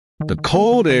The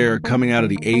cold air coming out of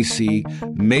the AC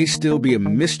may still be a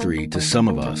mystery to some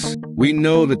of us. We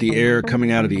know that the air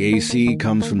coming out of the AC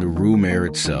comes from the room air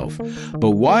itself,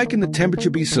 but why can the temperature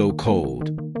be so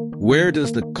cold? Where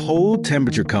does the cold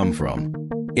temperature come from?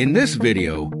 In this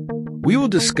video, we will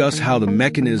discuss how the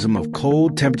mechanism of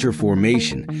cold temperature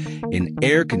formation in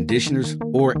air conditioners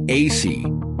or AC.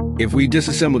 If we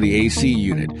disassemble the AC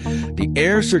unit, the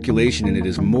air circulation in it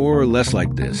is more or less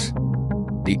like this.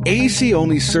 The AC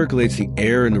only circulates the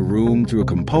air in the room through a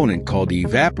component called the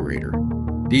evaporator.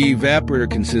 The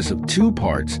evaporator consists of two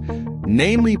parts,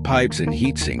 namely pipes and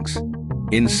heat sinks.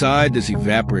 Inside this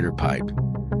evaporator pipe,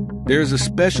 there is a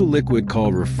special liquid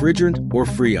called refrigerant or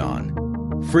freon.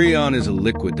 Freon is a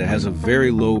liquid that has a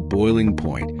very low boiling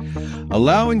point,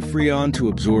 allowing freon to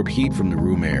absorb heat from the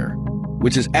room air,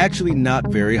 which is actually not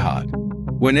very hot.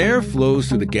 When air flows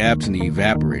through the gaps in the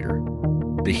evaporator,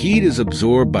 the heat is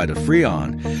absorbed by the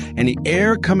freon, and the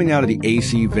air coming out of the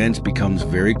AC vents becomes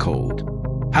very cold.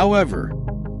 However,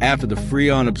 after the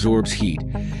freon absorbs heat,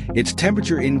 its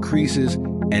temperature increases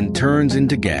and turns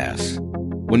into gas.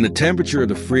 When the temperature of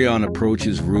the freon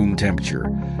approaches room temperature,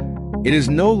 it is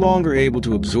no longer able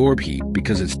to absorb heat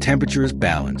because its temperature is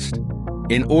balanced.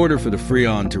 In order for the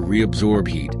freon to reabsorb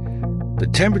heat, the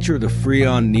temperature of the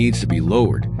freon needs to be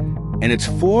lowered, and its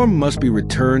form must be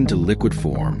returned to liquid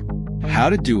form.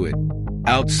 How to do it?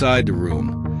 Outside the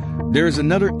room, there is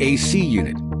another AC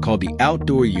unit called the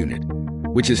outdoor unit,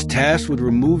 which is tasked with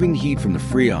removing heat from the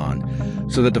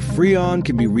freon so that the freon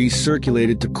can be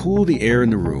recirculated to cool the air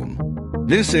in the room.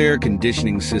 This air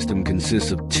conditioning system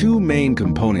consists of two main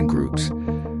component groups: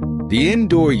 the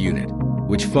indoor unit,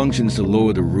 which functions to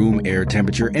lower the room air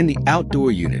temperature, and the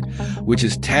outdoor unit, which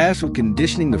is tasked with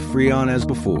conditioning the freon as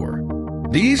before.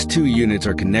 These two units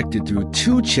are connected through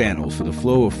two channels for the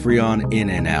flow of freon in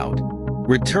and out.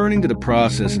 Returning to the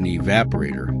process in the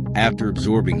evaporator, after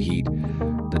absorbing heat,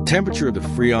 the temperature of the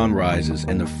freon rises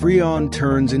and the freon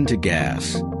turns into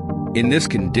gas. In this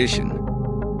condition,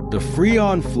 the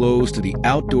freon flows to the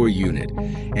outdoor unit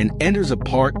and enters a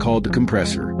part called the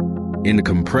compressor. In the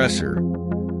compressor,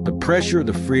 the pressure of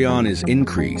the freon is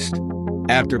increased.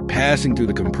 After passing through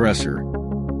the compressor,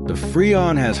 the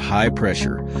freon has high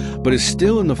pressure, but is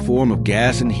still in the form of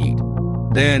gas and heat.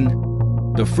 Then,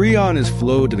 the freon is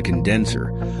flowed to the condenser,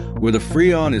 where the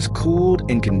freon is cooled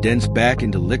and condensed back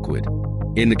into liquid.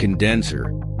 In the condenser,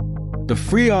 the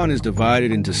freon is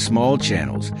divided into small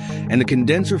channels, and the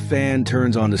condenser fan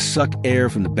turns on to suck air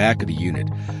from the back of the unit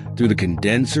through the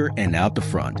condenser and out the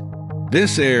front.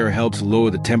 This air helps lower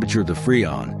the temperature of the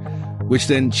freon, which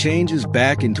then changes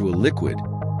back into a liquid.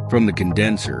 From the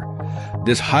condenser,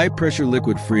 this high-pressure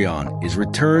liquid freon is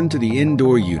returned to the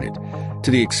indoor unit,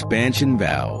 to the expansion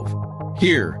valve.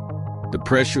 Here, the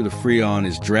pressure of the freon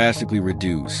is drastically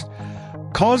reduced,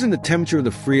 causing the temperature of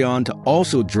the freon to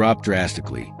also drop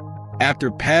drastically.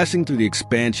 After passing through the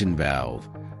expansion valve,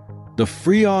 the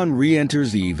freon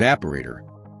re-enters the evaporator.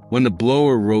 When the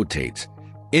blower rotates,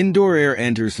 indoor air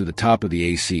enters through the top of the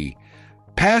AC,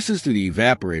 passes through the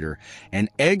evaporator, and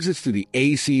exits through the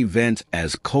AC vents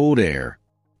as cold air.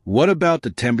 What about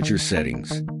the temperature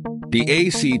settings? The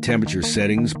AC temperature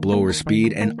settings, blower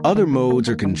speed, and other modes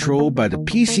are controlled by the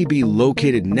PCB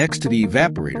located next to the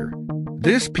evaporator.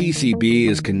 This PCB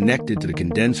is connected to the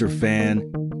condenser fan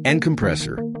and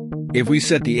compressor. If we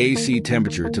set the AC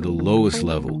temperature to the lowest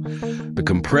level, the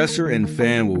compressor and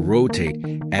fan will rotate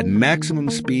at maximum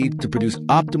speed to produce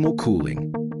optimal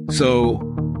cooling. So,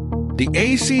 the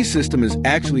AC system is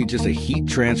actually just a heat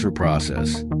transfer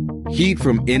process. Heat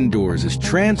from indoors is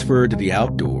transferred to the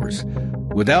outdoors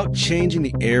without changing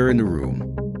the air in the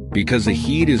room. Because the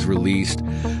heat is released,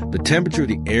 the temperature of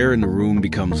the air in the room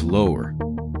becomes lower,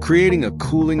 creating a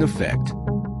cooling effect.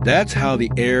 That's how the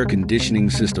air conditioning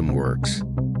system works.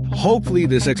 Hopefully,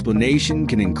 this explanation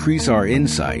can increase our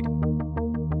insight